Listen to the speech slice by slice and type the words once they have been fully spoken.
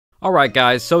Alright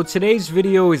guys, so today's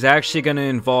video is actually going to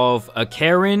involve a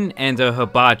Karen and a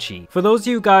hibachi. For those of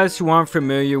you guys who aren't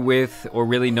familiar with or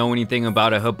really know anything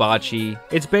about a hibachi,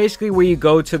 it's basically where you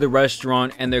go to the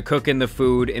restaurant and they're cooking the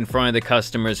food in front of the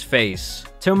customer's face.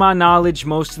 To my knowledge,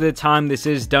 most of the time this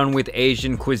is done with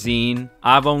Asian cuisine.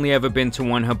 I've only ever been to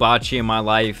one hibachi in my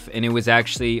life, and it was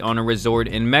actually on a resort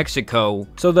in Mexico.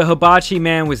 So the hibachi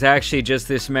man was actually just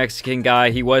this Mexican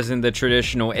guy, he wasn't the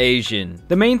traditional Asian.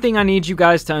 The main thing I need you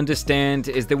guys to understand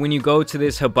is that when you go to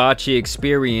this hibachi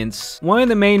experience, one of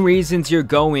the main reasons you're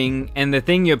going and the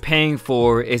thing you're paying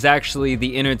for is actually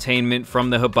the entertainment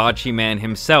from the hibachi man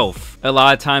himself. A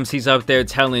lot of times he's up there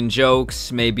telling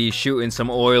jokes, maybe shooting some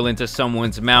oil into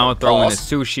someone's mouth, throwing a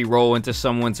sushi roll into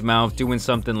someone's mouth, doing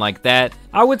something like that.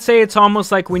 I would say it's almost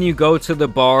like when you go to the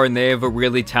bar and they have a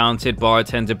really talented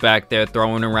bartender back there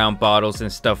throwing around bottles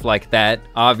and stuff like that,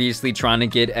 obviously trying to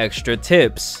get extra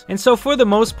tips. And so for the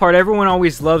most part, everyone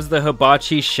always loves the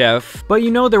hibachi chef, but you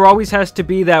know there always has to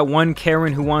be that one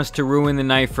Karen who wants to ruin the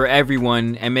night for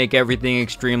everyone and make everything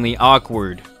extremely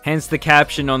awkward. Hence the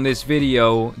caption on this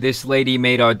video, "This lady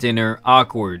made our dinner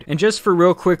awkward." And just for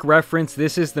real quick reference,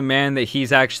 this is the man that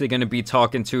he's actually going to be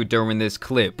talking to during this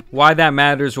clip. Why that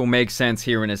matters will make sense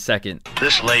here in a second.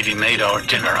 This lady made our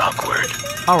dinner awkward.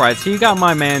 Alright, so you got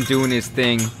my man doing his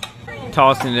thing,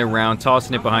 tossing it around,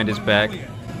 tossing it behind his back.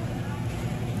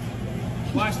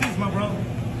 Watch this, my bro.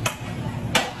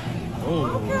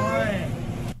 Oh.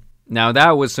 Now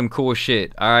that was some cool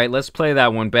shit. Alright, let's play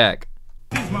that one back.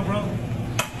 This, my bro.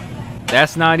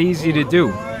 That's not easy to do.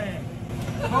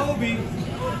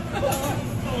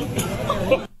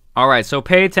 Alright, so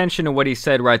pay attention to what he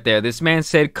said right there. This man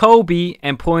said Kobe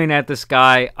and pointing at the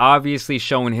sky, obviously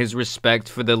showing his respect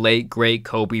for the late great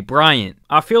Kobe Bryant.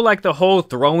 I feel like the whole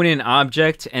throwing an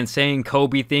object and saying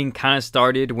Kobe thing kind of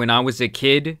started when I was a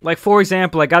kid. Like for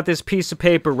example, I got this piece of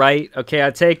paper, right? Okay,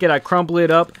 I take it, I crumple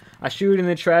it up, I shoot it in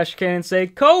the trash can and say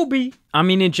Kobe. I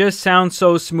mean, it just sounds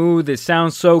so smooth, it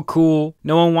sounds so cool.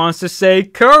 No one wants to say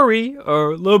Curry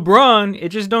or LeBron, it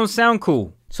just don't sound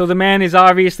cool. So the man is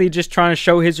obviously just trying to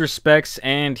show his respects,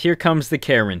 and here comes the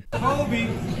Karen. Kobe.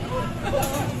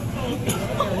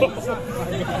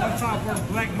 That's our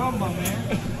Black Mamba,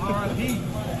 man. R.I.P. You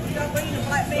gotta bring the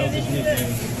black man into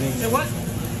this. Say what?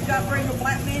 You gotta bring the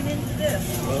black man into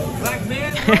this. Black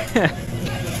man?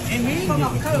 And me? From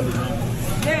up Kobe.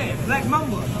 Yeah, Black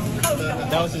Mamba. Kobe.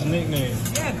 That was his nickname.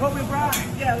 Yeah, Kobe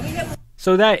Bryant. Yeah, we have.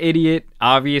 So that idiot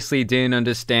obviously didn't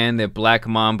understand that Black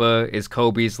Mamba is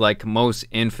Kobe's like most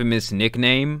infamous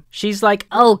nickname. She's like,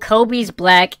 "Oh, Kobe's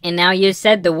black, and now you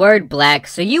said the word black,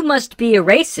 so you must be a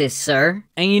racist, sir."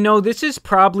 And you know, this is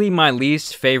probably my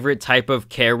least favorite type of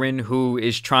Karen who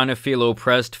is trying to feel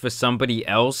oppressed for somebody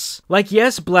else. Like,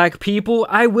 yes, black people,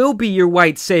 I will be your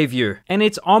white savior. And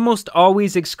it's almost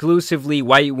always exclusively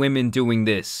white women doing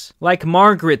this. Like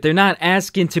Margaret, they're not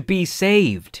asking to be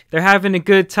saved. They're having a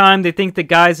good time, they think the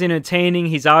guy's entertaining,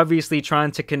 he's obviously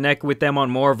trying to connect with them on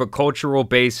more of a cultural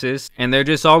basis, and there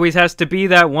just always has to be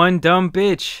that one dumb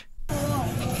bitch. No.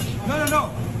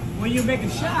 When you make a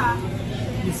shot,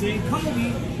 you say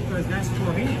Kobe, because that's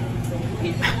Korean.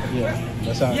 Yeah,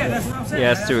 that's how. Yeah, that's what I'm saying. He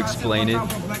has to explain it.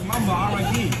 Black Mamba,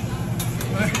 R.I.P.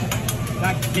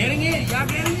 Like, getting it? Y'all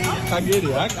getting it? I get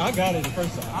it. I got it the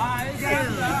first time.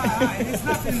 Alright, it's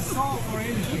not insult or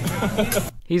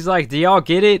anything. He's like, do y'all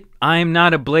get it? I am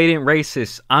not a blatant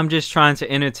racist. I'm just trying to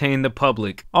entertain the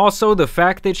public. Also, the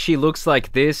fact that she looks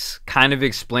like this kind of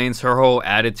explains her whole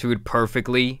attitude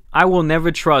perfectly. I will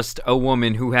never trust a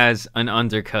woman who has an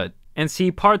undercut. And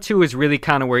see, part 2 is really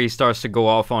kind of where he starts to go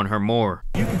off on her more.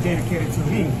 You can dedicate it to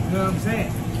me. You know what I'm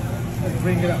saying? Let's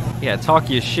bring it up. Yeah, talk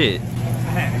your shit.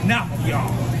 I had enough of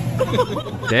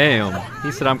y'all. Damn.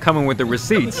 He said, I'm coming with the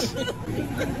receipts.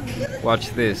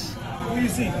 Watch this. What do you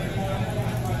see?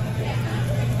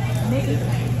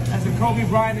 That's a Kobe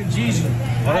Bryant and Gigi.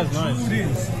 Oh, that's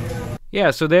nice.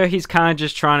 Yeah, so there he's kind of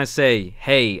just trying to say,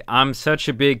 hey, I'm such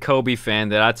a big Kobe fan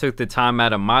that I took the time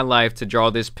out of my life to draw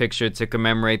this picture to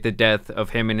commemorate the death of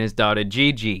him and his daughter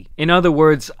Gigi. In other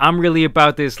words, I'm really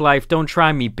about this life, don't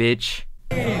try me, bitch.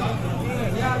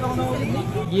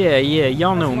 Yeah,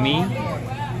 y'all know me.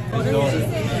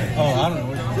 Oh, I don't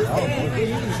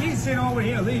know. She's sitting over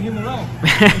here, leave him alone.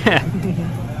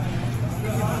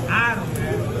 I don't know.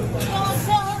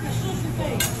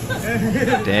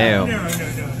 Damn.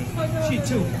 No. She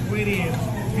too pretty and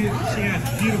she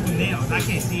has beautiful nails. I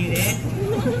can't see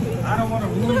that. I don't want to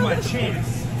ruin my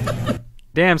chance.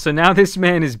 Damn, so now this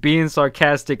man is being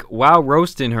sarcastic while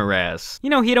roasting her ass. You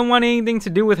know, he don't want anything to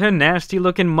do with her nasty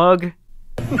looking mug.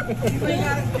 I ain't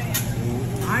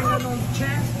got no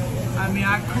chance. I mean,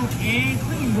 I cook and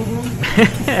clean, boo-boo.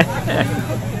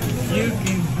 You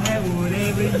can have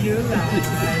whatever you like,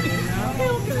 you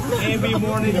know? Every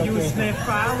morning you smell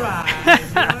fried rice.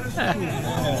 You understand?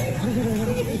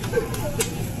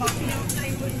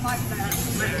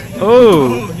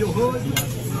 Oh. Oh, you hood?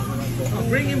 Oh,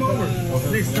 bring him over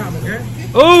next time, okay?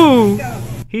 Oh.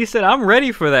 He said, I'm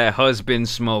ready for that husband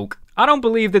smoke. I don't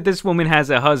believe that this woman has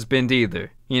a husband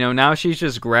either. You know, now she's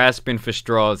just grasping for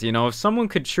straws. You know, if someone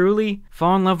could truly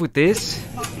fall in love with this,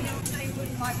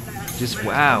 just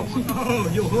wow. Oh,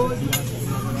 you hood?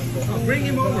 Oh, bring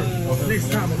him over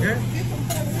next time, okay?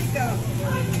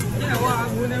 Yeah, well,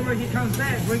 whenever he comes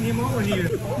back, bring him over here.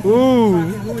 Ooh.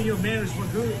 I can ruin your marriage for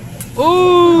good.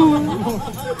 Ooh.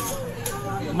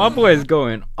 My boy is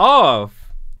going off.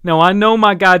 No, I know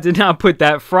my guy did not put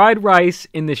that fried rice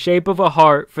in the shape of a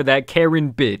heart for that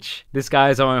Karen bitch. This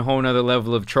guy's on a whole nother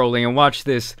level of trolling, and watch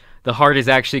this. The heart is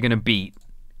actually gonna beat.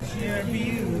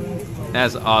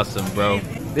 That's awesome, bro.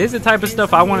 This is the type of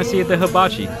stuff I want to see at the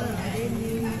hibachi.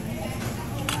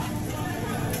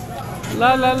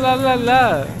 La la la la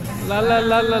la. La la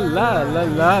la la la la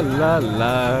la la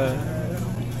la.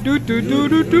 Do do do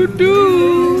do do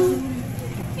do.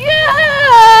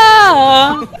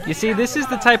 Yeah! You see, this is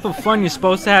the type of fun you're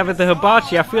supposed to have at the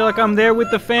hibachi. I feel like I'm there with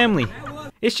the family.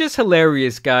 It's just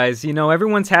hilarious, guys. You know,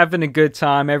 everyone's having a good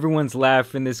time. Everyone's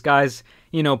laughing. This guy's,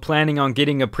 you know, planning on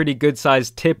getting a pretty good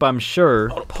sized tip, I'm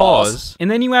sure. Pause. And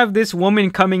then you have this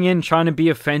woman coming in trying to be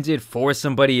offended for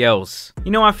somebody else. You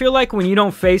know, I feel like when you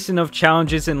don't face enough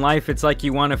challenges in life, it's like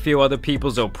you want to feel other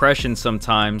people's oppression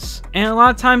sometimes. And a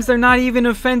lot of times they're not even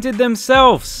offended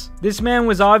themselves. This man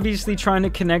was obviously trying to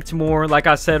connect more, like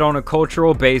I said, on a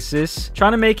cultural basis,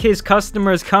 trying to make his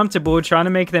customers comfortable, trying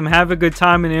to make them have a good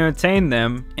time and entertain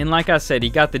them. And like I said,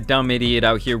 he got the dumb idiot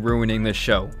out here ruining the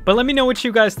show. But let me know what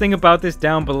you guys think about this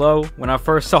down below. When I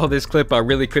first saw this clip, I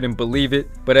really couldn't believe it.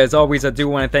 But as always, I do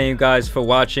want to thank you guys for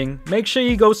watching. Make sure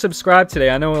you go subscribe today.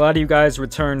 I know a lot of you guys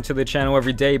return to the channel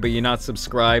every day, but you're not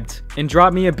subscribed. And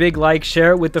drop me a big like,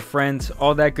 share it with a friend,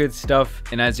 all that good stuff.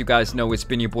 And as you guys know, it's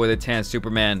been your boy, the Tan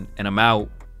Superman. And I'm out.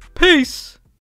 Peace!